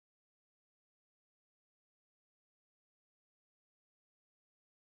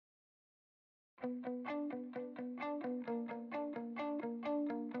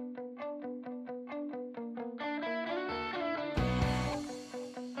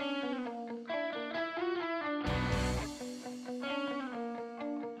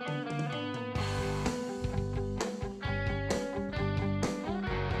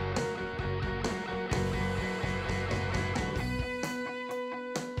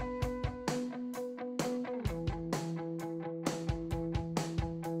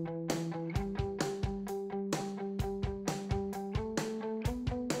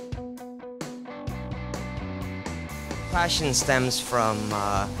Passion stems from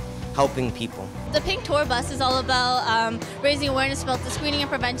helping people. The Pink Tour Bus is all about raising awareness about the screening and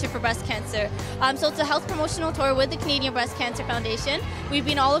prevention for breast cancer. So it's a health promotional tour with the Canadian Breast Cancer Foundation. We've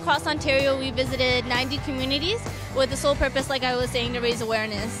been all across Ontario. We visited 90 communities with the sole purpose, like I was saying, to raise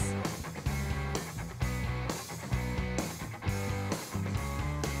awareness.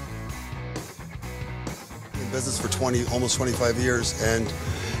 In business for almost 25 years, and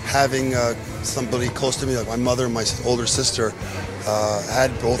having somebody close to me, like my mother and my older sister, had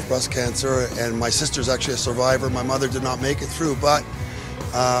both breast cancer, and my sister's actually a survivor. My mother did not make it through, but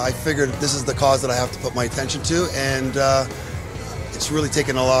I figured this is the cause that I have to put my attention to, and it's really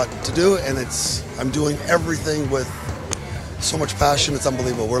taken a lot to do, and I'm doing everything with so much passion. It's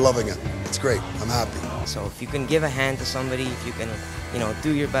unbelievable. We're loving it. It's great. I'm happy. So if you can give a hand to somebody, if you can,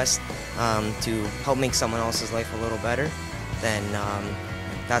 do your best to help make someone else's life a little better, then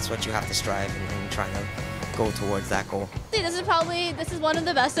that's what you have to strive and trying to go towards that goal. This is one of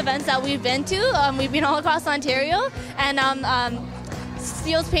the best events that we've been to. We've been all across Ontario, and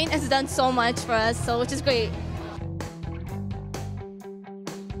Steele's Paint has done so much for us, which is great.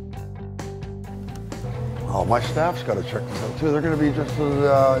 Oh, my staff's got to check this out too. They're going to be just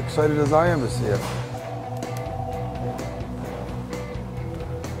as excited as I am to see it.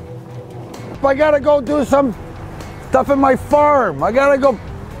 If I got to go do some stuff in my farm, I got to go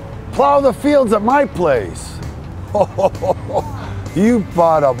plow the fields at my place. You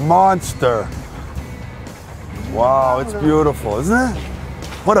bought a monster. Wow, it's beautiful, isn't it?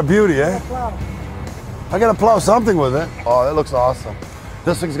 What a beauty, eh? I got to plow something with it. Oh, that looks awesome.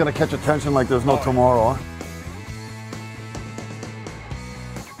 This thing's going to catch attention like there's no tomorrow, huh?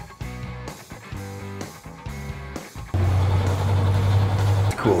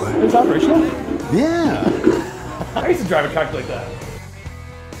 Cool, eh? It's operational? Yeah. I used to drive a truck like that.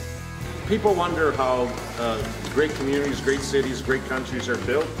 People wonder how great communities, great cities, great countries are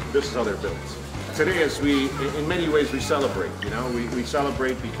built. This is how they're built. Today, in many ways, we celebrate. We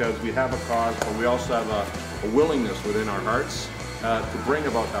celebrate because we have a cause, but we also have a willingness within our hearts to bring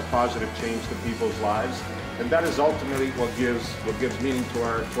about that positive change to people's lives, and that is ultimately what gives meaning to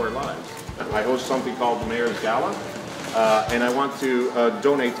our lives. I host something called the Mayor's Gala, and I want to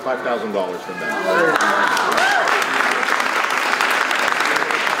donate $5,000 from that.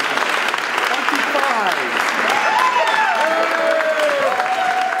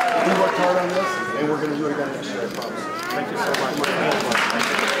 We worked hard on this, and we're going to do it again next year, I promise. Thank you so much.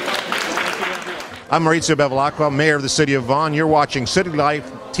 I'm Maurizio Bevilacqua, Mayor of the City of Vaughan. You're watching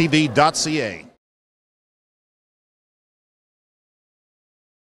citylifetv.ca.